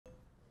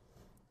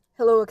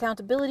Hello,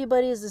 accountability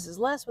buddies. This is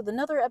Les with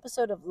another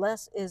episode of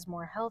Less is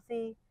More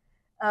Healthy.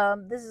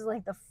 This is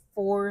like the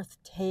fourth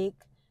take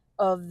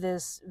of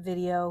this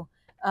video.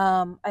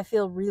 I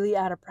feel really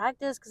out of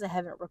practice because I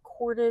haven't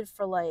recorded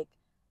for like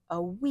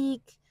a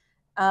week.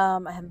 I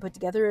haven't put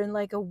together in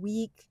like a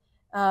week.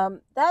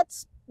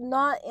 That's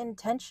not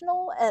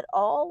intentional at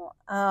all.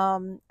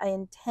 I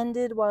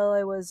intended while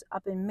I was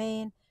up in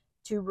Maine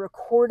to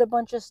record a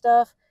bunch of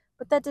stuff,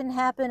 but that didn't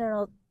happen, and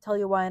I'll tell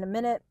you why in a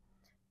minute.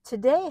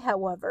 Today,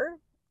 however,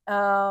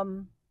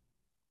 um,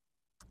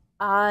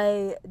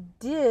 I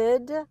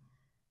did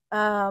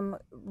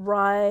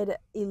ride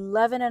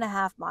 11 and a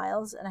half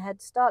miles, and I had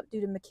to stop due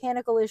to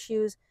mechanical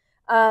issues.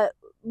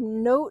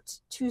 Note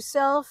to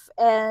self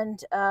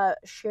and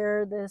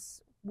share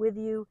this with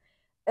you.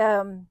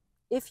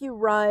 If you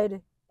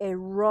ride a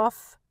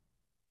rough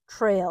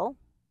trail,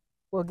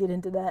 we'll get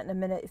into that in a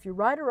minute. If you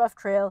ride a rough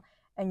trail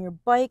and your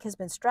bike has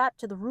been strapped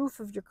to the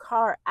roof of your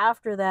car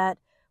after that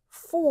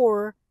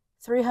for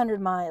 300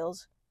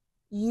 miles,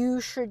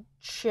 you should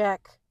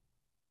check.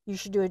 You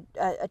should do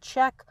a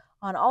check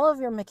on all of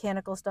your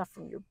mechanical stuff,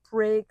 from your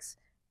brakes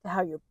to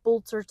how your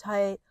bolts are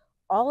tight.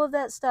 All of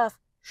that stuff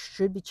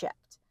should be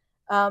checked.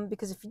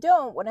 Because if you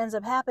don't, what ends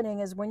up happening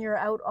is when you're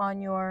out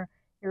on your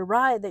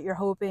ride that you're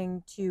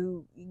hoping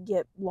to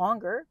get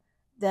longer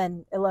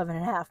than 11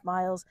 and a half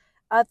miles,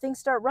 things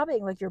start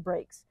rubbing like your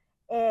brakes.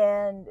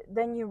 And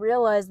then you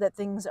realize that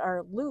things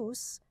are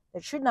loose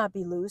that should not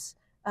be loose,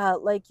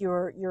 like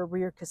your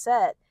rear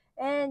cassette.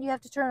 And you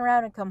have to turn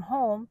around and come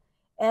home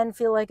and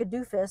feel like a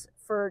doofus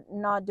for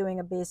not doing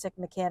a basic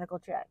mechanical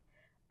check.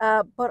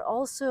 But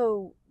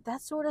also,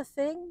 that sort of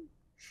thing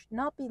should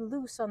not be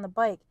loose on the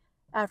bike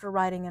after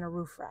riding in a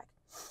roof rack.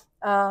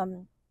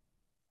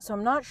 So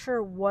I'm not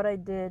sure what I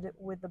did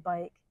with the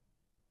bike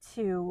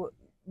to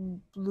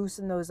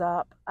loosen those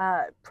up.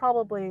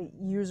 Probably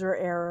user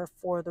error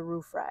for the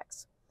roof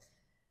racks.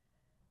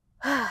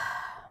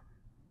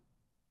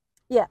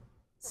 Yeah,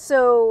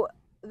 so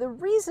the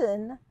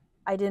reason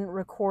I didn't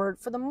record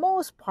for the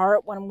most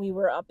part when we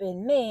were up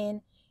in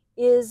Maine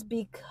is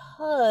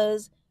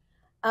because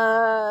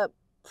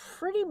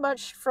pretty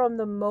much from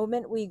the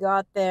moment we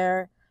got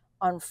there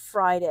on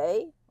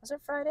Friday, was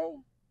it Friday?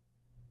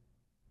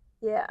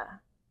 Yeah.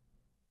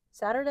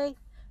 Saturday?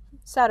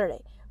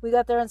 Saturday. We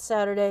got there on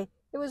Saturday.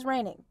 It was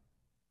raining.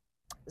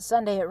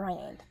 Sunday it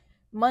rained.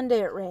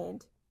 Monday it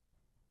rained.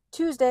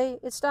 Tuesday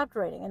it stopped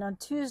raining, and on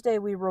Tuesday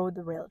we rode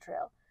the rail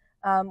trail.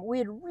 We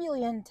had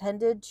really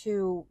intended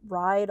to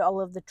ride all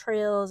of the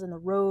trails and the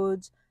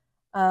roads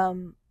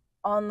on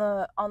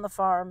the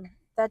farm.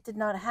 That did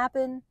not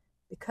happen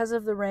because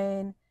of the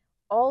rain.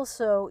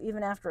 Also,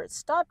 even after it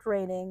stopped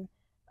raining,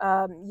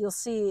 you'll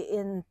see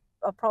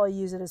I'll probably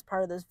use it as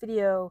part of this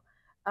video.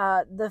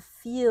 The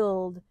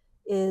field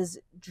is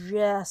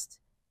just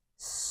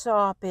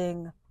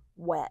sopping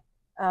wet.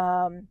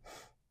 And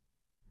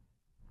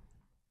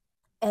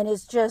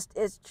it's just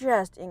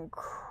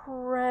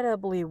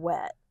incredibly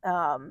wet.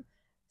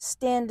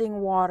 Standing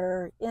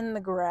water in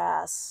the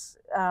grass.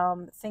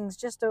 Things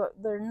just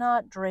they're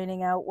not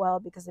draining out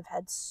well because they've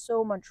had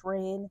so much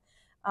rain.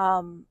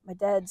 My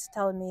dad's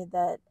telling me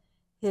that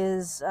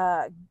his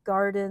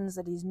gardens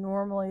that he's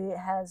normally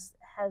has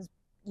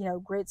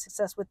great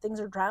success with,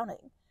 things are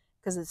drowning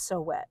because it's so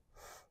wet.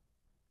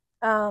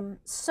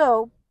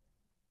 So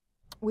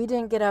we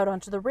didn't get out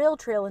onto the rail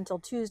trail until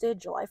Tuesday,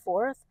 July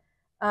 4th.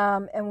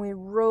 And we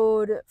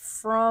rode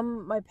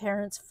from my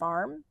parents'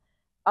 farm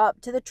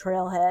up to the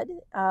trailhead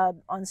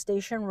on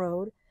Station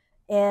Road.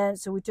 And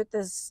so we took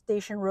the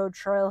Station Road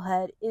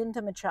trailhead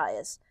into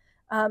Machias.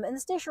 And the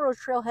Station Road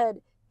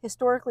trailhead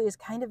historically is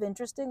kind of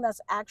interesting.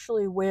 That's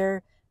actually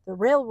where the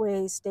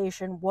railway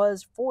station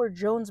was for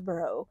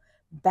Jonesboro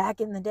back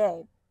in the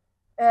day.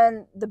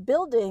 And the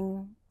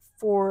building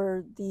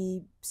for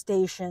the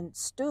station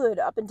stood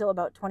up until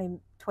about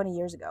 20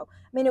 years ago.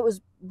 I mean, it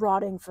was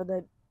rotting for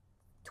the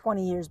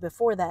 20 years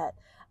before that,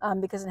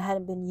 because it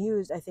hadn't been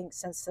used, I think,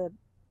 since the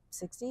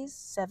 60s,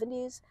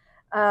 70s.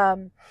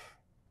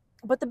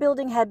 But the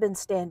building had been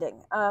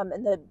standing,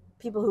 and the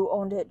people who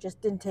owned it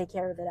just didn't take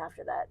care of it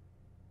after that.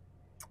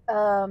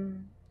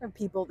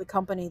 The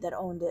company that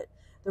owned it,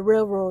 the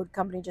railroad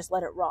company, just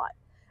let it rot.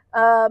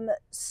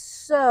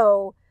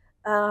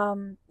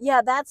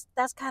 Yeah,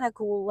 that's kind of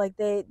cool. Like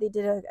they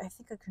did I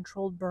think a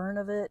controlled burn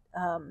of it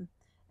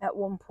at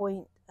one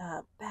point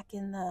back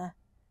in the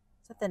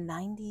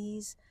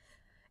 90s.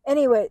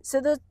 Anyway,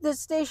 so the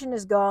station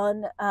is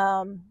gone,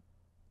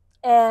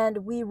 and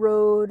we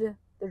rode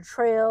the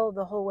trail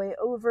the whole way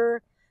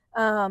over.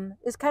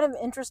 It's kind of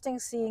interesting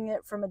seeing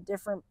it from a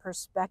different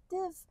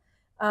perspective,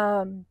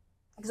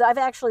 because I've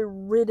actually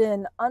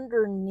ridden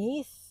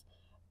underneath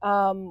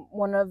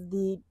one of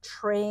the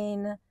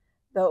train,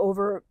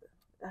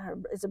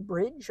 it's a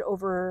bridge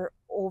over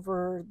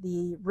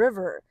the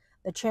river,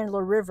 the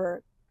Chandler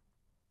River.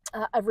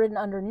 I've ridden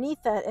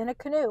underneath that in a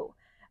canoe,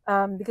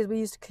 because we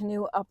used to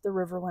canoe up the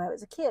river when I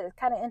was a kid. It's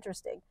kind of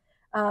interesting.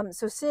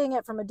 So seeing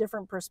it from a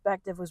different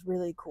perspective was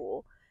really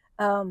cool.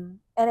 And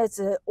it's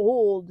an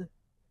old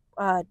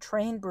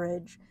train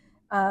bridge.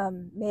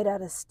 made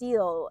out of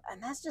steel,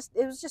 and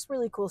it was just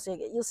really cool seeing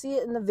it. You'll see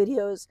it in the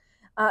videos.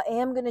 I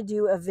am going to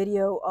do a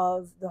video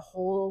of the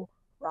whole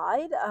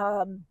ride.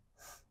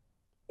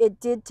 It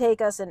did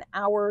take us an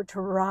hour to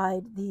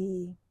ride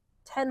the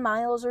 10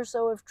 miles or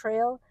so of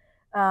trail.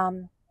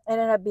 It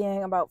ended up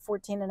being about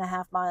 14 and a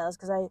half miles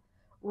because I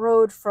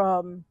rode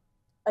from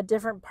a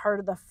different part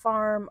of the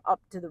farm up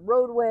to the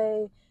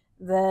roadway,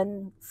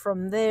 then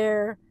from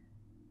there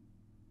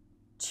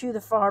to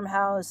the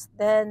farmhouse,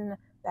 then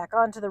back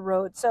onto the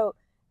road. So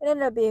it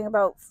ended up being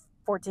about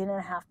 14 and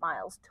a half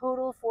miles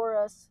total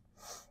for us.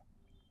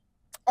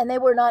 And they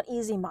were not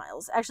easy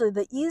miles. Actually,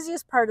 the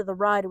easiest part of the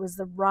ride was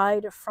the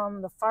ride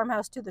from the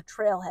farmhouse to the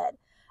trailhead.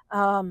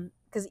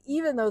 Because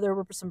even though there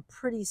were some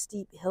pretty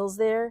steep hills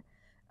there,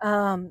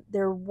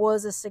 there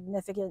was a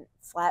significant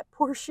flat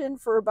portion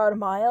for about a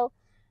mile.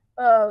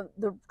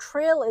 The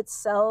trail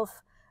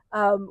itself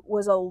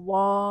was a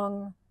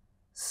long,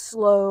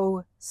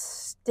 slow,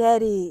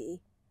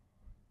 steady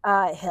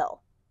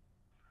hill.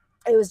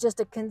 It was just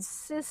a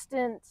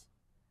consistent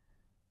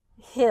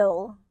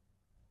hill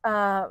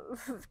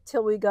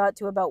till we got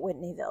to about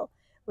Whitneyville,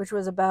 which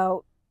was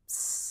about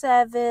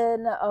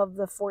 7 of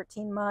the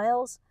 14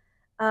 miles.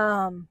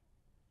 And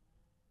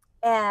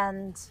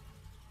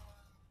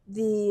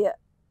the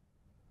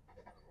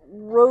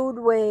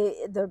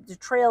roadway, the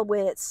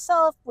trailway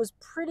itself was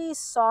pretty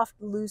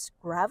soft, loose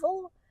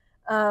gravel.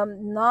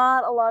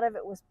 Not a lot of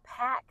it was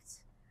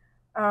packed.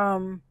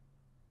 And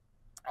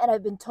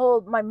I've been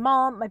told,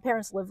 my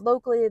parents live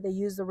locally. They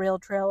use the rail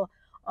trail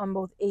on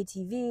both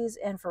ATVs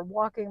and for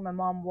walking. My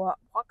mom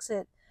walks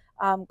it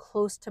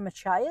close to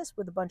Machias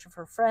with a bunch of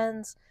her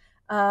friends.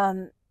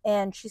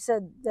 And she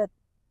said that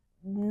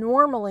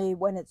normally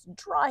when it's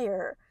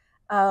drier,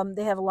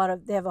 they have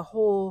a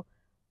whole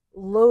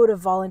load of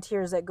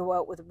volunteers that go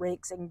out with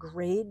rakes and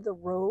grade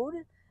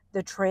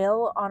the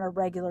trail on a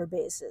regular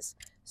basis.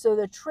 So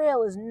the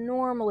trail is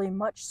normally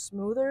much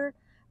smoother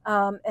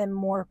and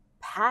more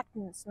packed,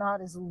 and it's not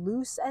as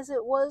loose as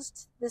it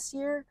was this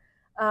year.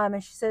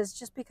 And she says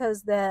just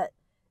because that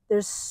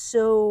there's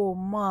so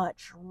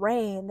much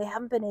rain, they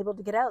haven't been able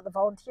to get out. The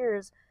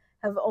volunteers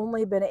have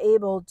only been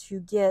able to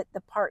get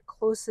the part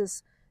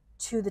closest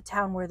to the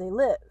town where they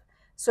live.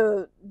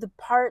 So the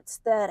parts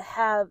that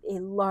have a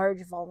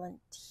large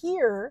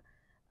volunteer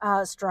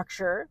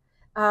structure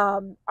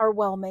are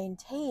well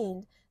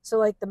maintained. So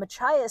like the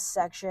Machias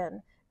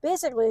section,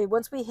 basically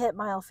once we hit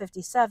mile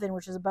 57,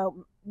 which is about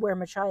where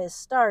Machias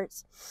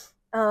starts,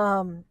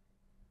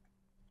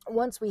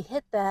 once we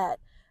hit that,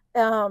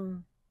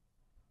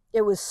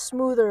 it was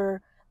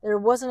smoother. There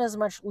wasn't as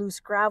much loose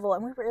gravel,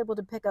 and we were able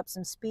to pick up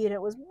some speed.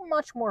 It was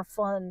much more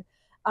fun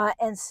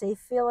and safe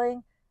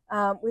feeling.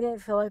 We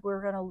didn't feel like we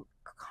were going to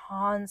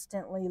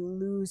constantly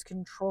lose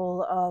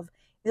control of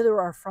either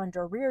our front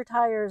or rear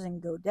tires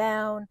and go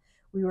down.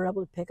 We were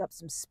able to pick up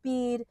some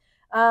speed.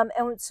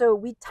 And so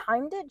we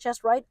timed it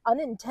just right,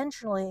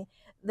 unintentionally,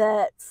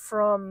 that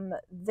from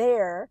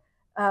there,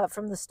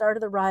 from the start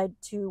of the ride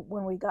to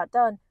when we got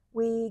done,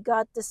 we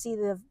got to see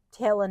the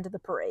tail end of the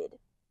parade,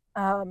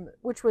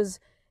 which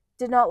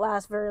did not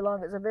last very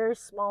long. It was a very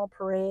small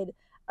parade.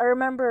 I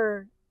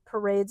remember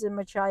parades in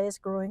Machias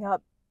growing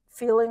up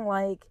feeling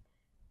like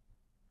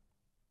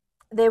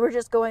they were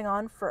just going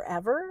on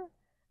forever.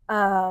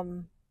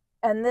 And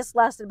this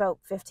lasted about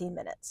 15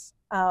 minutes.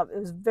 It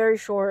was very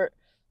short.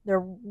 There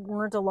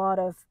weren't a lot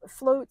of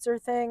floats or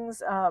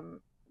things.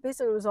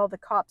 Basically, it was all the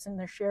cops and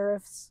the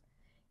sheriffs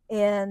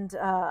and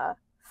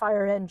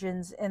fire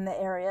engines in the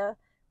area,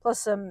 plus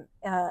some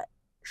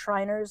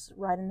Shriners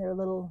riding their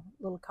little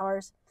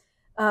cars.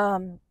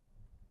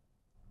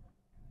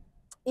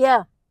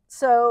 Yeah,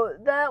 so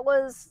it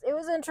was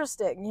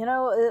interesting.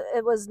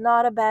 It was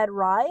not a bad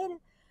ride.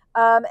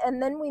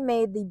 And then we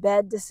made the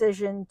bad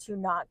decision to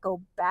not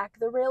go back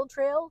the rail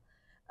trail.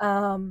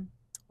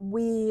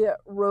 We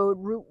rode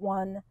Route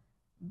 1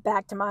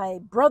 back to my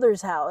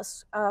brother's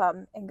house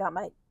and got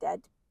my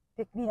dad to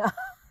pick me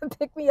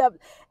up,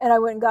 and I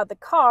went and got the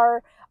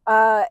car,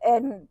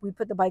 and we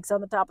put the bikes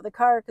on the top of the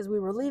car because we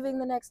were leaving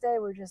the next day.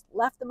 We just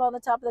left them on the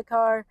top of the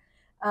car.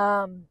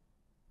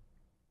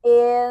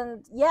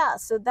 And yeah,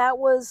 so that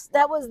was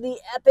the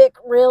epic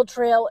rail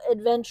trail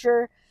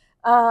adventure.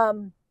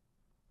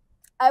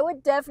 I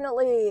would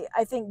definitely,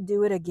 I think,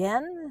 do it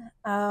again.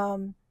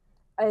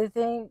 I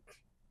think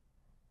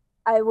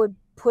I would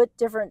put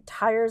different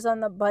tires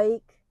on the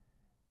bike.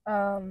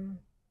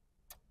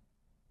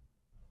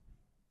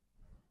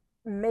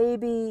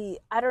 Maybe,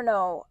 I don't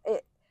know.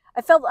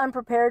 I felt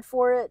unprepared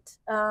for it.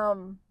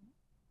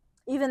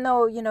 Even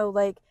though,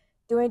 like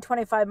doing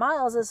 25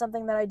 miles is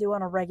something that I do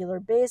on a regular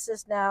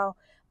basis now,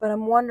 but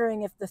I'm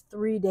wondering if the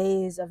 3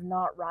 days of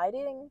not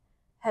riding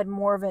had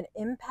more of an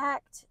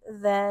impact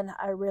than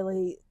I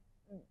really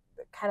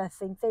kind of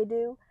think they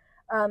do.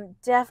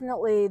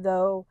 Definitely,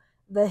 though,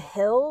 the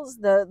hills,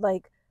 the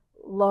like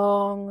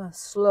long,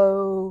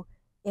 slow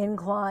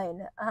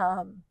incline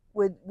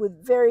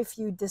with very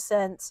few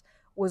descents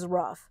was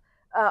rough.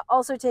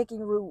 Also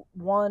taking Route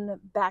 1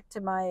 back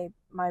to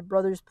my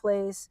brother's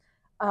place,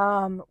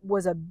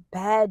 was a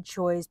bad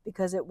choice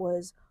because it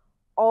was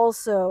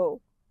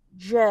also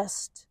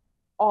just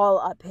all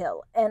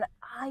uphill. And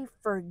I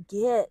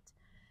forget,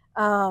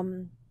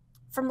 from,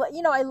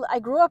 I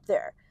grew up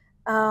there.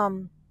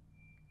 Um,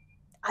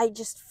 I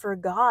just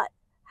forgot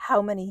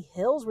how many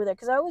hills were there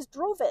because I always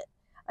drove it.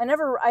 I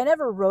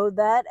never rode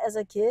that as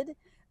a kid.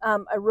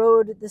 I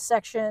rode the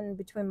section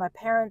between my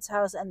parents'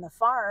 house and the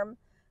farm,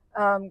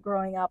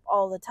 growing up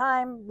all the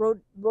time.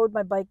 Rode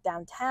my bike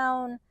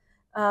downtown,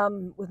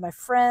 with my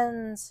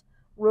friends.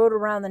 Rode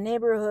around the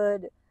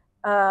neighborhood,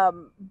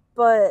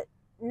 but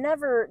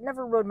never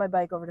rode my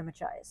bike over to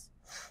Machias.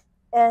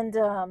 And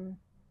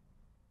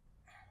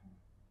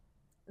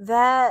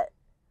that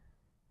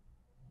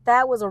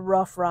that was a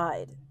rough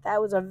ride.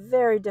 That was a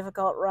very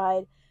difficult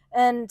ride.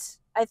 And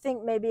I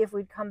think maybe if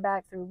we'd come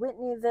back through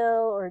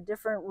Whitneyville or a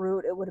different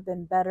route, it would have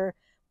been better.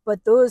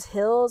 But those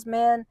hills,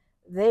 man,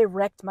 they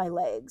wrecked my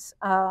legs.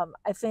 I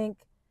think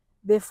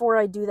before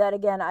I do that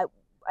again, I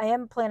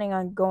am planning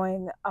on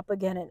going up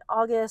again in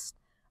August.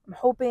 I'm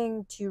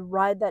hoping to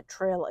ride that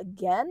trail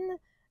again.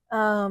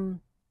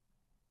 Um,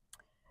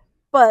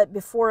 but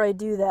before I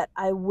do that,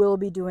 I will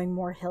be doing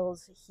more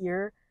hills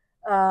here.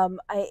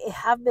 I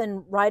have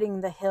been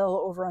riding the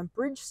hill over on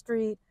Bridge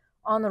Street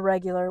on the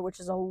regular, which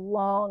is a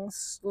long,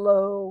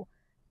 slow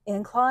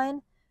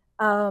incline,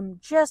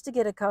 just to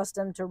get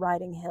accustomed to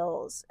riding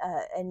hills,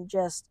 and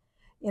just,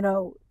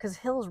 because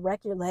hills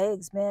wreck your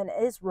legs, man.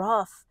 It's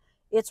rough.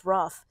 It's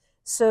rough.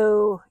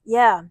 So,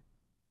 yeah,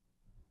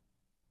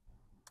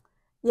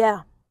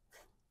 yeah,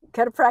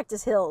 gotta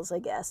practice hills, I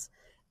guess.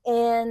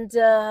 And,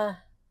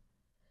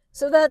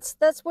 so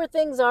that's where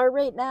things are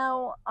right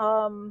now.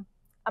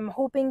 I'm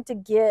hoping to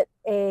get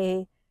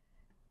a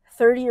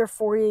 30 or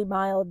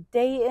 40-mile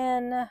day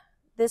in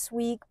this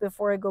week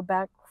before I go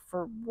back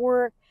for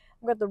work.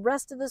 I've got the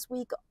rest of this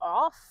week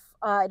off.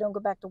 I don't go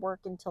back to work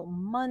until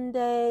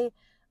Monday.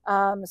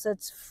 So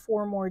that's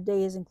 4 more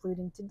days,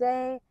 including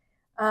today.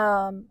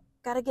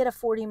 Got to get a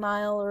 40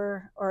 mile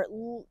or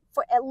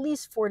at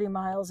least 40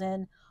 miles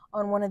in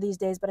on one of these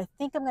days. But I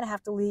think I'm going to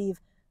have to leave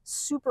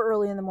super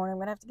early in the morning. I'm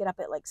going to have to get up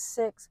at like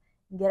 6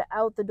 and get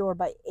out the door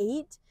by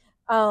 8,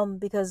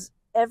 because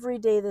every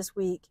day this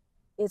week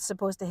it's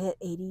supposed to hit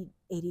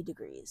 80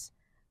 degrees.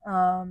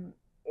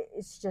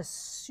 It's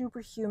just super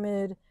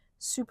humid,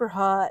 super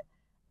hot.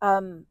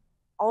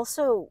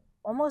 Also,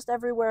 almost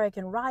everywhere I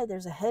can ride,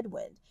 there's a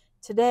headwind.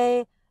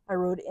 Today, I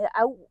rode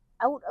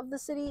out of the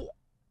city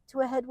to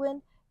a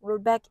headwind,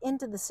 rode back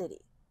into the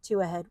city to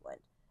a headwind.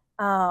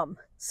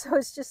 So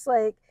it's just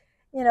like,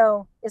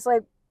 it's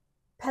like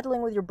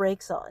pedaling with your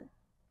brakes on.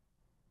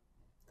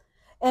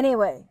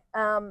 Anyway,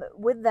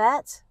 with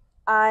that,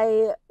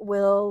 I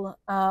will,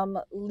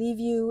 leave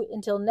you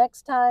until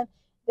next time.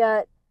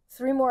 Got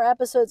 3 more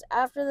episodes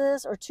after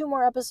this, or 2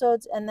 more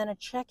episodes, and then a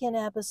check in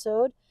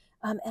episode.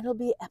 And it'll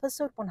be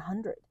episode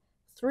 100,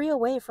 3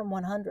 away from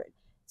 100.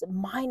 It's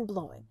mind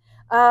blowing.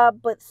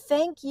 But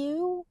thank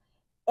you,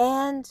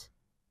 and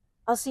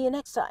I'll see you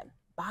next time.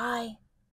 Bye.